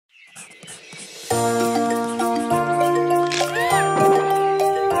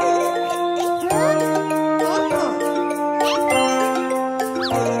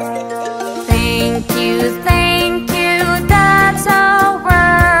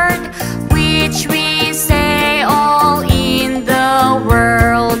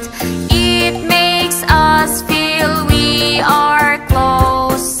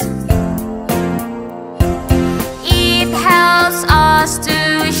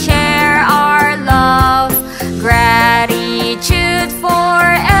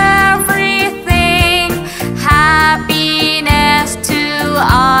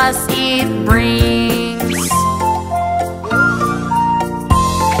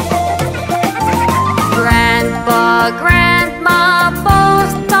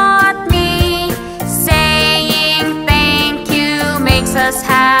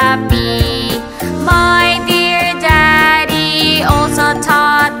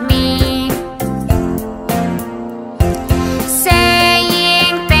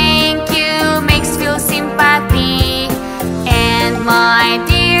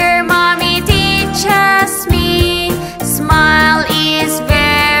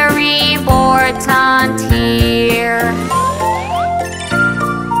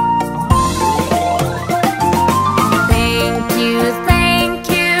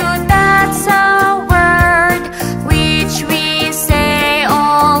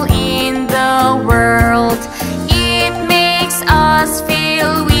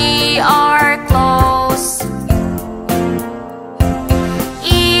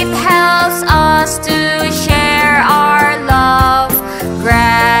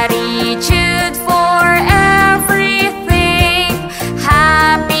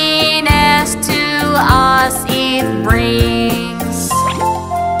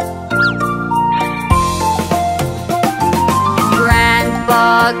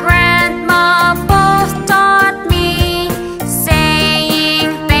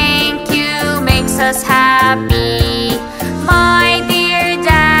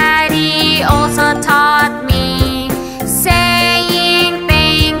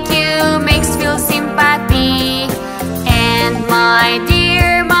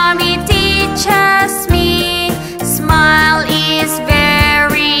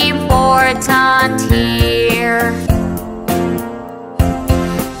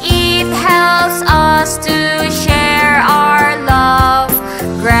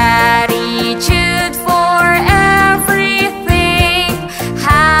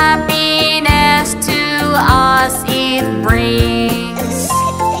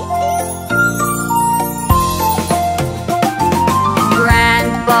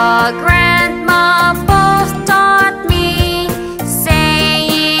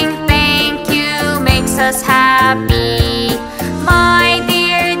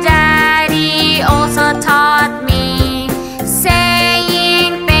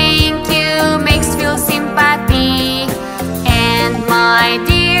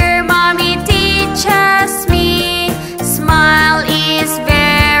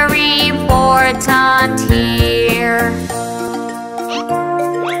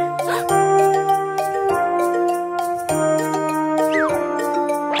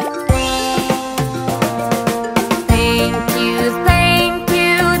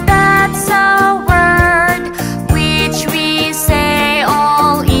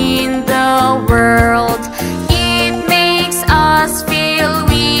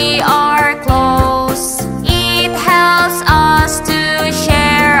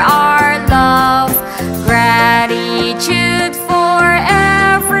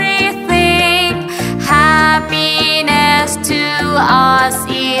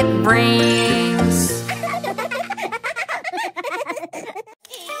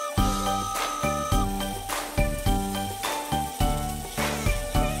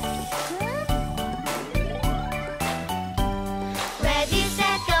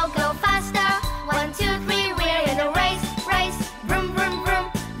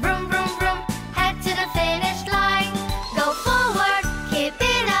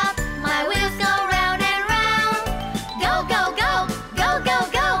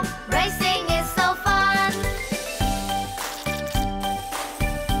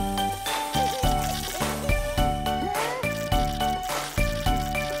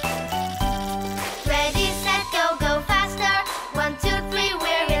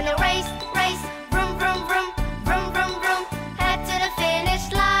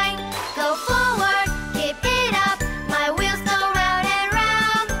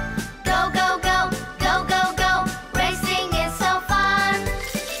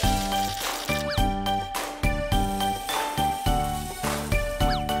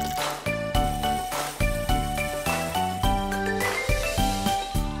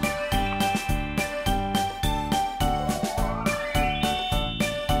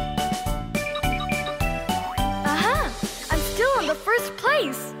first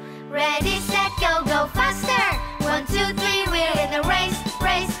place. Ready, set, go, go faster. 1, 2, 3, we're in a race,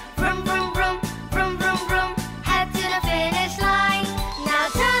 race. Vroom, vroom, vroom, vroom, vroom, vroom. Head to the finish line. Now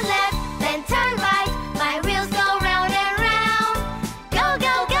turn left, then turn right. My wheels go round and round. Go,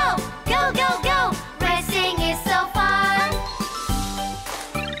 go, go, go, go, go. Racing is so fun.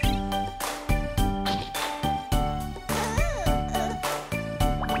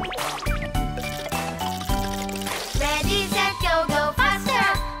 Ready, set, go, go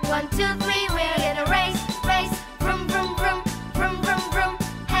faster. 1, 2, 3, we're in a race, race. Vroom, vroom, vroom, vroom, vroom, vroom.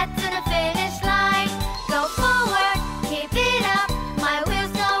 Head to the finish line. Go forward, keep it up. My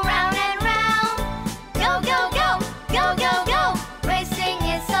wheels go round and round. Go, go, go, go, go, go. Racing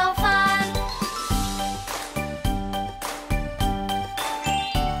is so fun.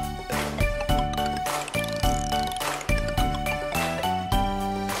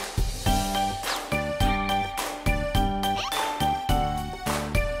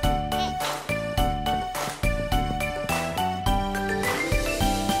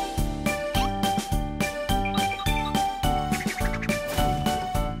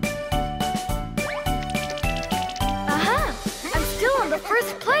 Aha! I'm still in the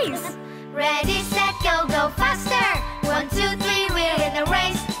first place. Ready, set, go, go faster. 1, 2, 3, we're in a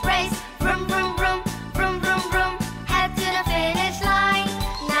race, race. Vroom, vroom, vroom, vroom, vroom, vroom. Head to the finish line.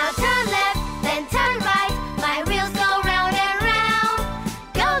 Now turn left, then turn right. My wheels go round and round.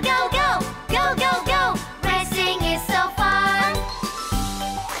 Go, go, go, go, go, go. Racing is so fun.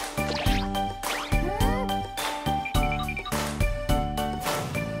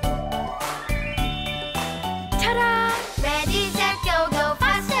 Ta-da! Ready, set, go, go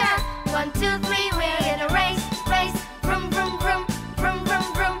faster. 1, 2, 3, we're in a race, race. Vroom, vroom, vroom, vroom,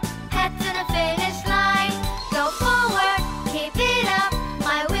 vroom, vroom. Head to the finish line. Go forward, keep it up.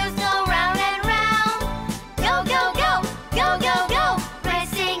 My wheels go round and round. Go, go, go, go, go, go.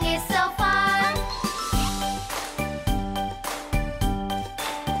 Racing is so fun.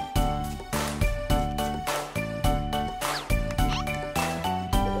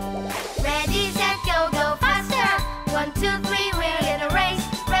 Ready, set, go, go faster. 1, 2, 3, we're in a race,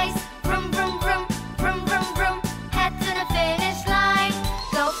 race. Vroom, vroom, vroom, vroom, vroom, vroom. Head to the finish line.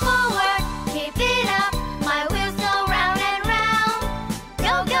 Go forward, keep it up. My wheels go round and round.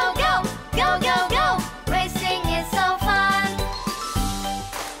 Go, go, go, go, go, go. Racing is so fun.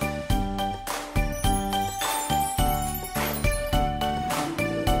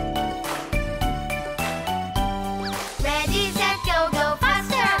 Ready, set, go, go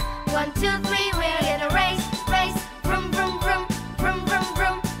faster. 1, 2, 3, we're in a race, race. Vroom, vroom, vroom, vroom, vroom,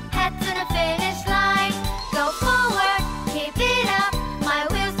 vroom. Head to the finish line. Go forward, keep it up. My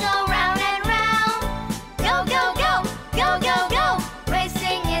wheels go round and round. Go, go, go, go, go, go.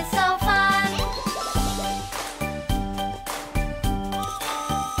 Racing is so fun.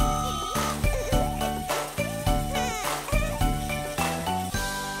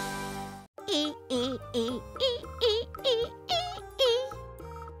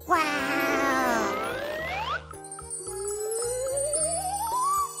 Wow!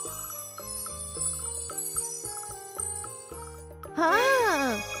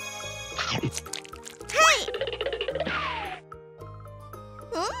 Ah. Hey!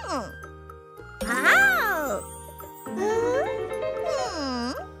 Mm. Ow!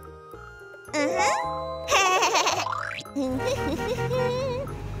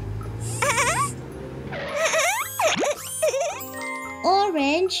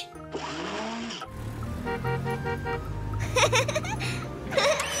 Orange.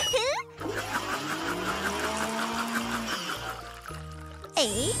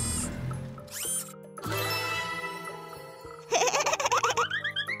 Hey.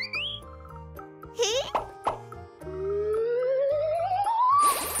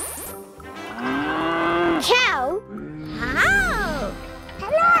 Cow. Ow!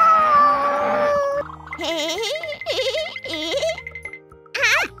 Hello.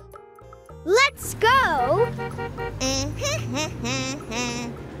 Let's go.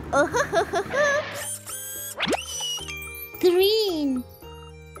 Green.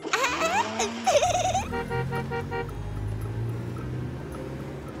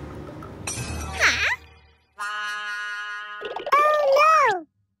 Oh no!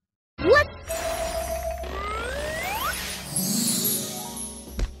 What?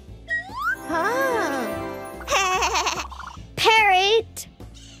 Parrot.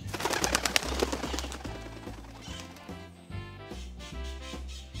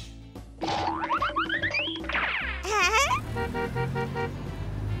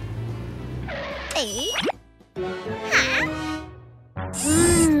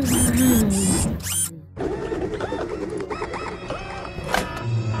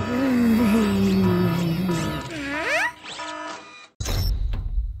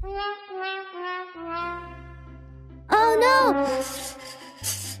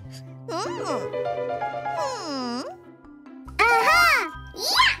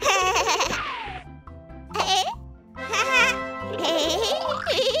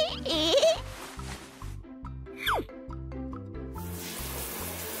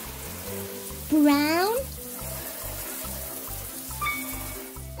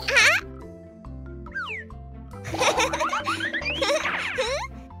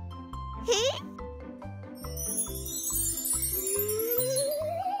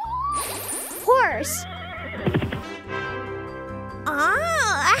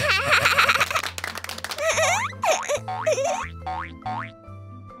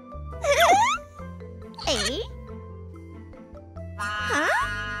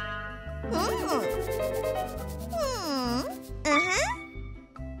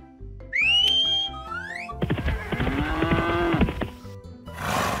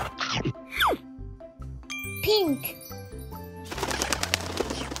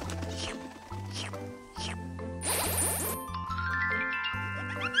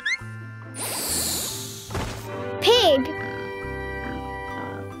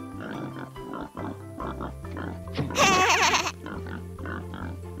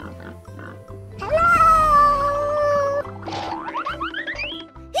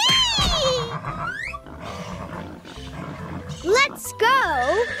 Let's go!